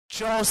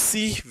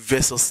Chelsea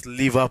versus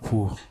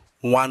Liverpool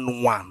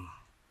 1-1.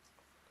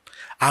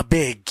 I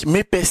beg,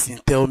 may person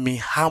tell me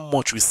how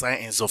much we sign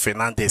Enzo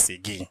Fernandez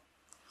again.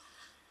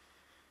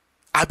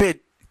 I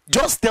beg,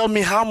 just tell me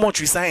how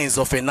much we sign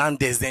Enzo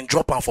Fernandez, then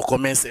drop him for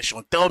comment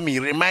section. Tell me,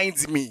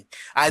 remind me.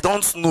 I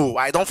don't know.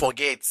 I don't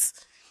forget.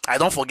 I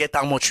don't forget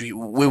how much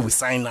we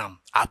sign him.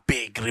 I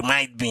beg,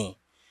 remind me.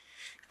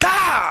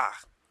 Gah!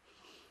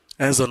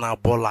 Enzo na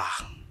baller.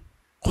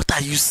 What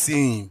are you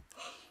saying?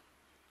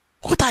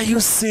 What are you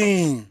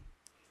saying?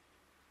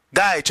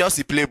 Guy,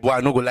 Chelsea play ball,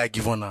 I no go like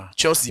give on her.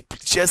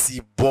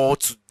 Chelsea ball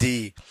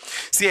today.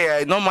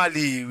 See,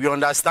 normally we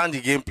understand the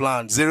game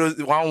plan.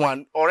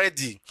 0-1-1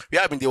 already. We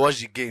have been they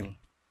watch the game.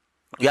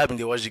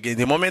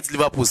 The moment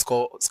Liverpool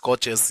score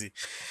Chelsea,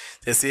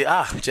 they say,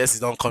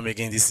 Chelsea don't come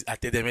again. I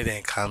tell them,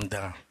 then calm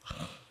down.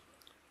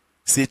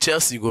 Say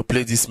Chelsea go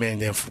play this man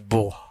then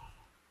football.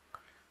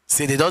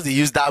 Say they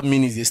use that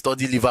minute, they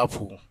study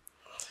Liverpool.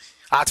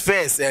 At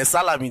first,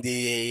 Salami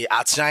they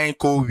outshine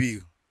Kobe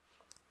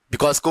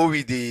because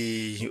Kobe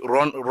they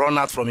run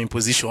out from in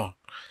position.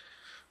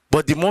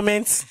 But the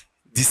moment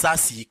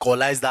Disasi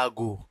equalized that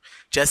goal,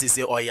 Chelsea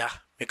say, "Oh yeah,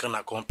 make an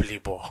come play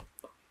ball."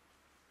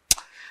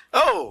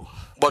 Oh,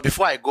 but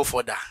before I go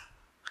further,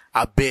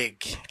 I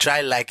beg,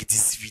 try like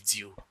this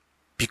video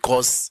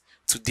because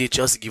today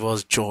Chelsea give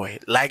us joy.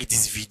 Like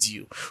this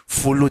video,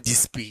 follow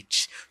this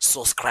page,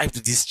 subscribe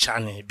to this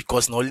channel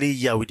because not only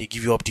here we they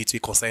give you updates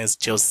with concerns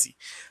Chelsea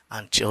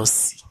and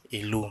Chelsea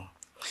alone.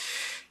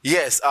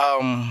 Yes,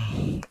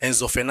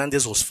 Enzo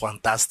Fernandez was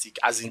fantastic.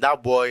 As in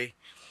that boy,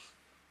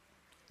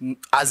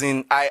 as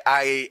in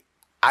I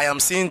am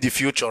seeing the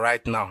future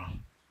right now.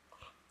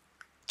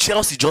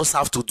 Chelsea just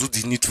have to do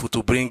the needful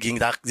to bring in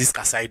this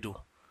Casado.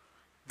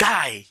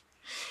 Guy,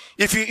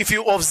 if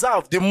you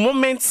observe, the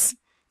moment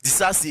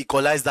Disasi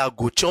equalized that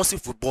goal, Chelsea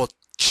football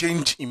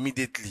changed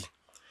immediately.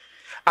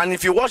 And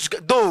if you watch,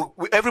 though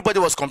everybody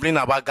was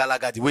complaining about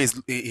Gallagher, the way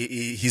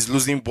he's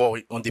losing ball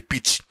on the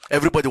pitch,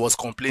 everybody was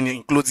complaining,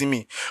 including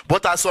me.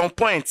 But at some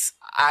point,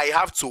 I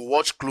have to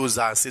watch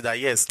closer and say that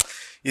yes,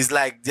 it's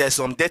like there's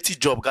some dirty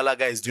job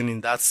Gallagher is doing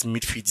in that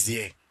midfield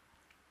there.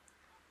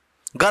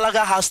 Gallagher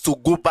has to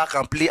go back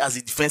and play as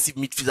a defensive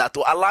midfielder to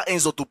allow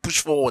Enzo to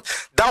push forward.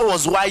 That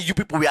was why you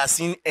people were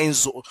seeing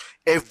Enzo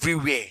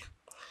everywhere.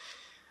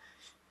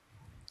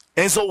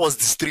 Enzo was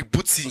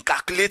distributing,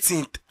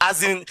 calculating,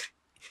 as in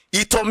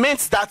he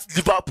torments that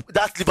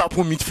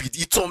Liverpool midfield.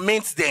 He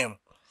torments them.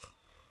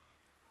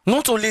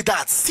 Not only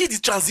that, see the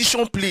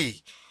transition play.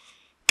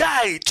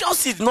 Guy,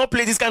 Chelsea did not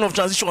play this kind of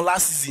transition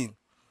last season.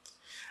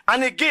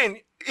 And again,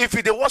 if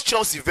you watch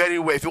Chelsea very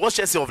well, if you watch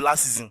Chelsea of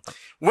last season,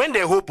 when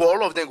they hold ball,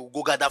 all of them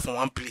go gather from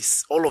one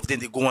place. All of them,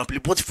 they go one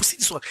place. But if you see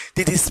this one,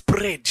 they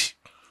spread.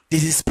 They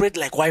spread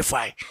like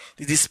Wi-Fi.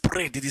 They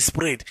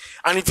spread.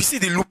 And if you see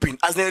the looping,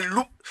 as they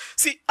loop,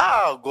 see,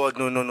 oh God,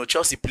 no.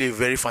 Chelsea play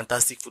very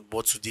fantastic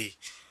football today.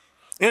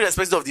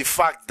 Irrespective of the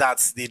fact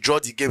that they draw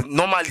the game,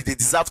 normally they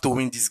deserve to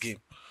win this game.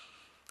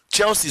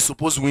 Chelsea is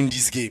supposed to win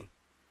this game.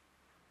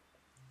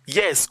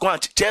 Yes, go on.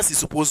 Chelsea is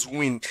supposed to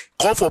win.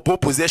 Call for ball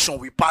possession,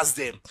 we pass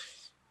them.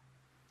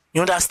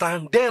 You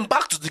understand? Then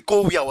back to the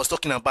Kobe I was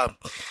talking about.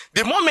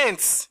 The moment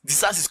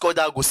Disasi scored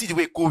that goal, see the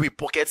way Kobe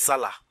pocket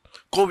Salah.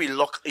 Kobe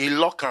lock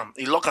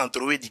and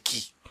throw away the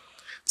key.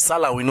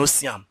 Salah we no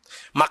see him.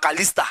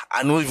 McAllister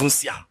I no even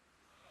see him.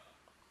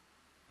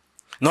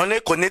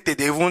 None connected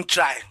they even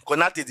try.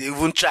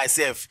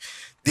 Self.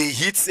 They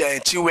hit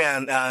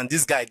Chiwe and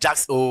this guy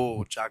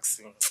Jackson.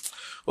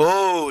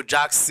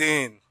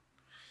 Jackson.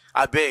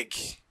 I beg.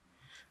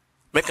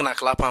 Make a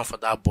clap hand for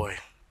that boy.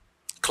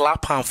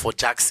 Clap hand for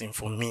Jackson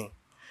for me.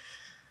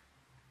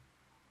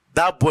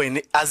 That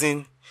boy, as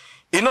in,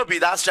 he no be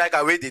that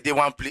striker where they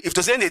one play. If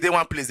to say they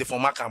one place, they for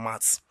mark and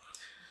mats.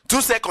 2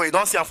 seconds, you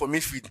don't see him for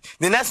midfield.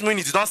 The next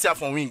minute, you don't see him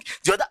for wing.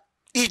 The other,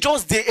 he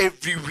just there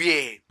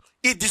everywhere.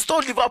 He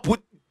destroyed Liverpool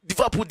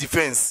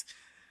defense.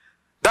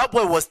 That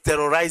boy was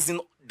terrorizing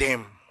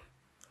them.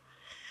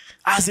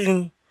 As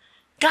in,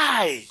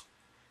 guy.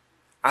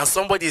 And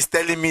somebody is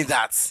telling me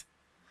that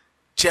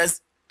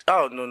Chelsea.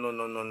 Oh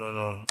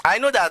no. I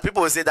know that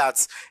people will say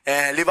that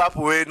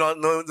Liverpool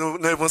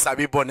no even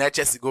sabi ball,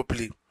 Chelsea go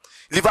play.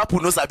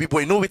 Liverpool no sabi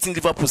ball. You know what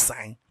Liverpool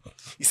sign?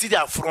 You see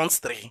their front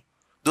three,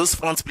 those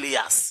front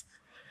players,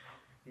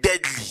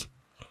 deadly.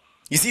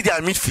 You see their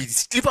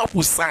midfield,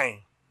 Liverpool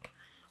sign.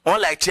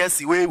 Unlike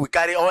Chelsea, where we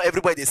carry all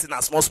everybody they see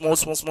now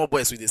small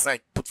boys with the sign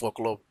put for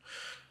club.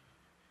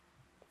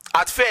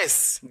 At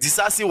first,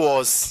 Disasi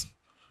was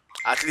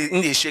at least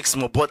in the shake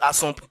small, but at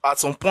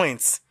some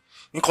points,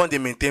 he can't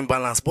maintain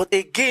balance. But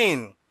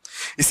again,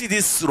 you see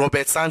this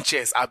Robert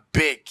Sanchez, I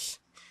beg,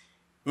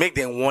 make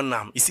them warn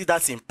them. You see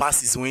that in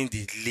passes when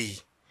they lay.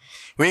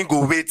 When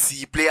go wait,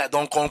 see player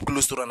don't come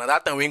close to run. At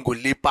that time when go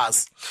lay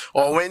pass,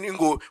 or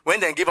when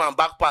they give him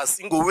back pass,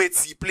 he go wait,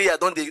 see player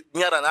don't they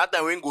near and that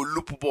time when go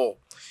loop ball.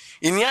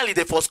 In nearly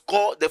they first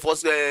score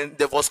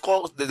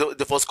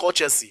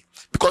Chelsea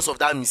because of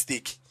that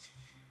mistake.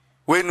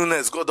 When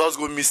Nunes does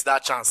go miss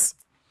that chance.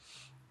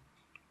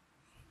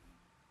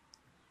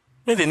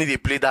 Make they need to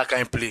play that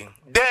kind of play.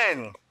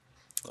 Then,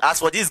 as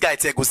for this guy,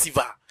 Thiago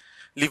Silva,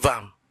 leave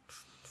him.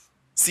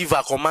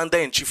 Silva,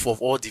 commander-in-chief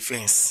of all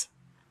defense.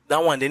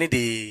 That one, they need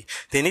the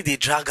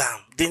drag him.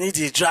 They need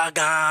the drag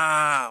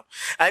him.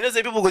 I know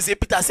some people go say,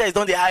 Peter says,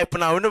 don't they hype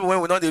now.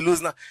 When we don't they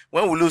lose now.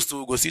 When we lose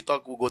to go see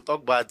talk, we go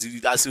talk bad.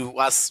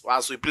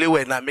 As we play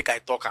well now, make I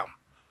talk him.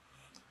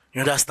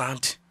 You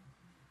understand?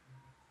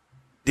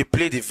 They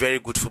played a very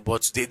good football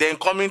today. Then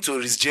coming to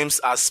Reece James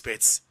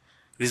aspects,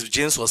 Reece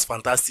James was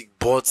fantastic,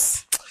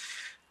 but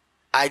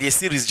I dey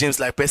see Reece James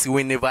like person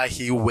wey never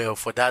heal well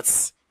for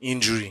that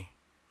injury.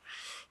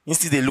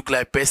 Instead, they look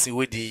like person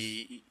wey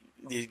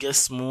they get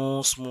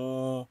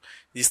small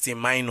this thing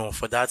minor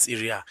for that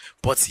area.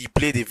 But he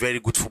played a very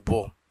good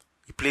football.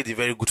 He played a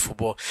very good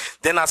football.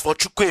 Then as for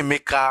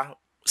Chukwuemeka,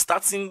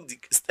 starting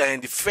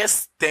the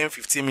first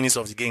 10-15 minutes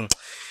of the game,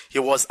 he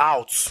was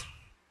out.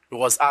 He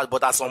was out,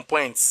 but at some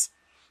point,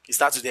 he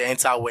started to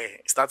enter well.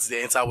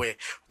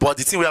 But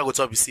the thing we are going to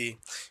talk is say,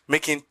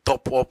 making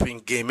top up in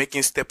game,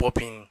 making step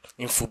up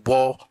in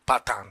football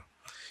pattern,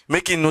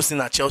 making nothing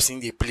that Chelsea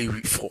they play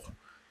for.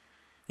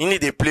 He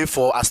need they play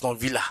for Aston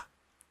Villa.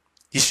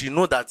 He should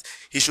know that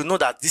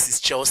this is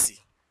Chelsea.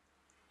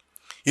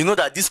 You know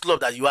that this club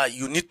that you are,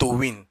 you need to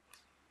win.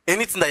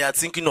 Anything that you are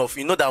thinking of,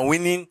 you know that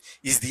winning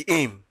is the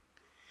aim.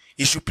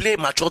 You should play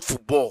matured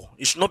football.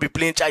 You should not be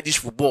playing childish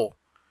football.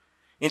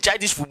 In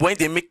childish football,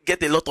 they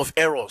get a lot of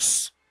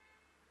errors.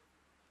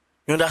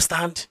 You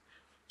understand?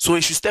 So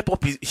he should step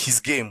up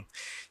his game.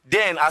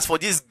 Then, as for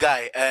this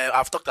guy,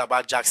 I've talked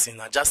about Jackson.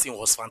 And Jackson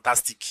was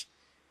fantastic.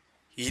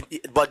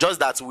 But just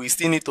that we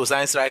still need to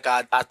sign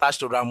striker attached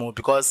to Ramo,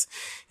 because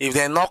if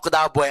they knock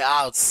that boy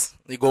out,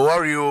 he go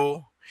worry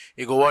you.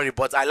 He go worry.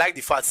 But I like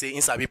the fact say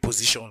in Sabi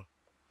position.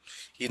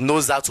 He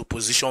knows how to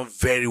position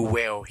very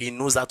well.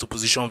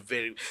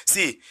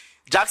 See,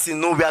 Jackson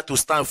know where to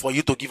stand for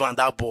you to give him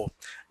that ball.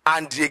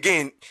 And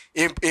again,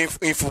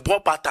 in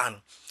football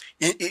pattern,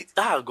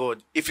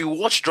 God, if you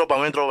watch Drogba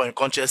when Drogba in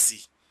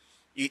consciously,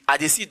 I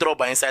dey see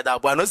Drogba inside that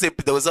boy. I know say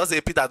there was also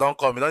say Peter don't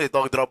come, you know they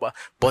talk Drogba,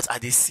 but I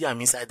dey see him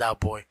inside that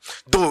boy.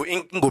 Though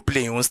he go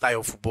play in one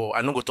style of football,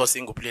 I no go talk say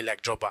he go play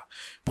like Drogba,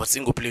 but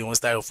he go play in one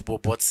style of football.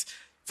 But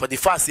for the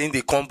fact saying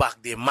they come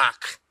back, they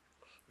mark,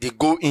 they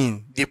go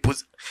in, they put.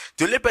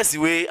 The only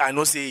person way I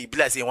know say he be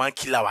like say he want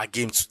kill our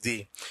game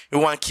today, he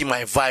want kill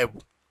my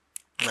vibe.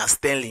 Na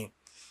Sterling.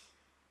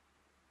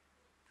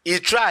 He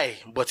try,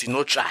 but he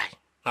no try.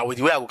 Now with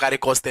the way I go carry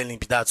call Sterling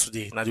be that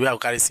today. Now the way I go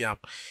carry see him.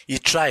 He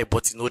try,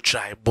 but he no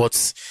try.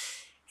 But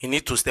he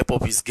need to step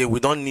up his game. We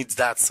don't need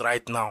that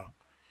right now.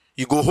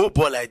 You go hold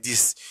ball like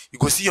this. You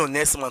go see your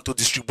next man to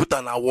distribute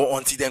an hour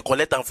until then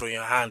collect them from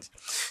your hand.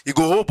 You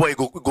go hold ball, you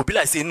go be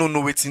like say no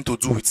waiting to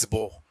do with the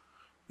ball.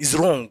 It's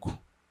wrong.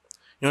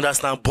 You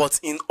understand? But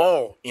in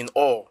all,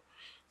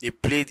 they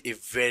played a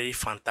very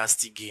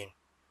fantastic game.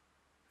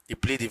 They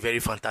played a very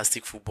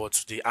fantastic football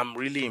today. I'm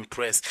really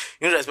impressed.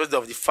 Irrespective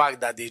of the fact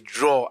that they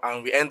draw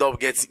and we end up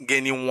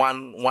gaining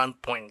one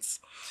point.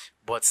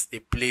 But they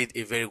played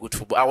a very good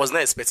football. I was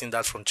not expecting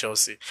that from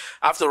Chelsea.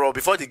 After all,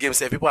 before the game,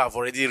 people have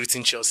already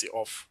written Chelsea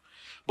off.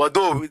 But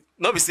though,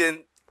 not be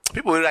saying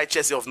people will write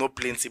Chelsea off no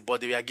plenty, but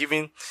they were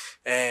giving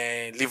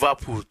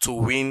Liverpool to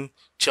win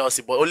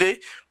Chelsea. But only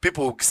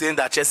people saying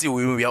that Chelsea will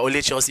win, we are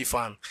only Chelsea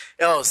fans.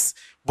 Else,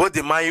 both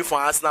the Man U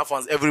fans, Arsenal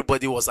fans,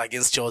 everybody was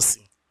against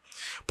Chelsea.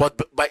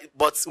 But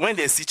when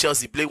they see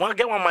Chelsea play, one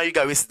Man U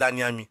guy will sit down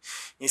near me.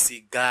 He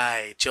say,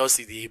 guy,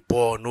 Chelsea they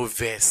ball, no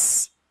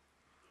verse.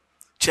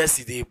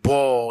 Chelsea they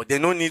ball. They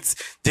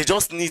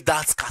just need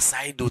that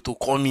Casaido to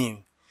come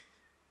in.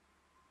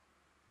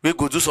 We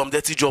go do some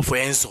dirty job for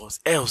ENZO.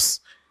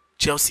 Else,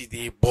 Chelsea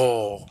they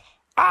ball.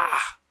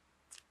 I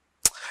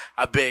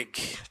beg,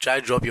 try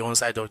drop your own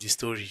side of the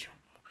story.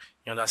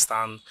 You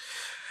understand?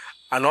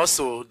 And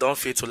also, don't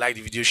forget to like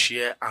the video,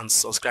 share, and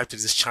subscribe to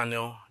this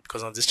channel.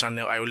 Because on this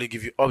channel, I only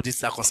give you updates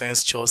that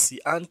concerns Chelsea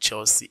and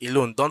Chelsea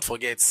alone. Don't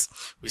forget,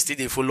 we still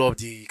dey follow up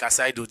the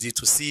Casaido deal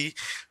to see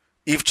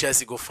if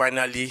Chelsea go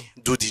finally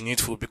do the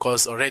needful.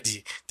 Because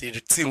already, the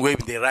team where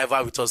they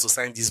rival with us to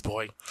sign this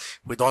boy,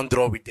 we don't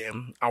draw with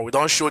them. And we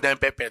don't show them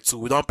pepper too.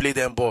 We don't play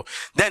them ball.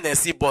 Then they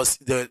see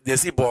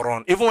ball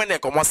run. Even when they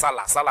come on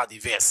Salah the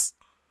verse.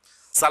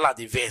 Salah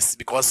the verse.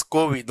 Because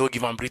Kobe don't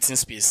give them breathing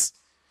space.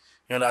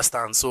 You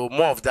understand? So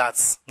more of that.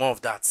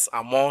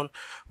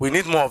 We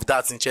need more of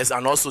that in Chelsea,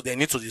 and also they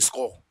need to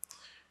score.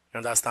 You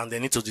understand? They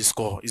need to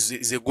score.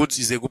 It's a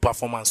good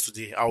performance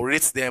today. I'll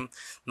rate them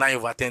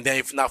 9/10. Then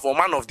if now for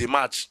man of the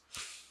match,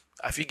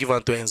 I feel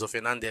given to ENZO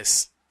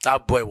Fernandez.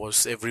 That boy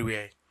was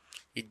everywhere.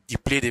 He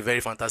played a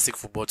very fantastic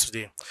football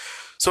today.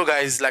 So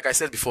guys, like I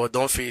said before,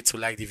 don't forget to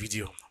like the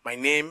video. My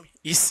name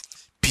is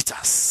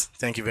Peters.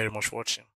 Thank you very much for watching.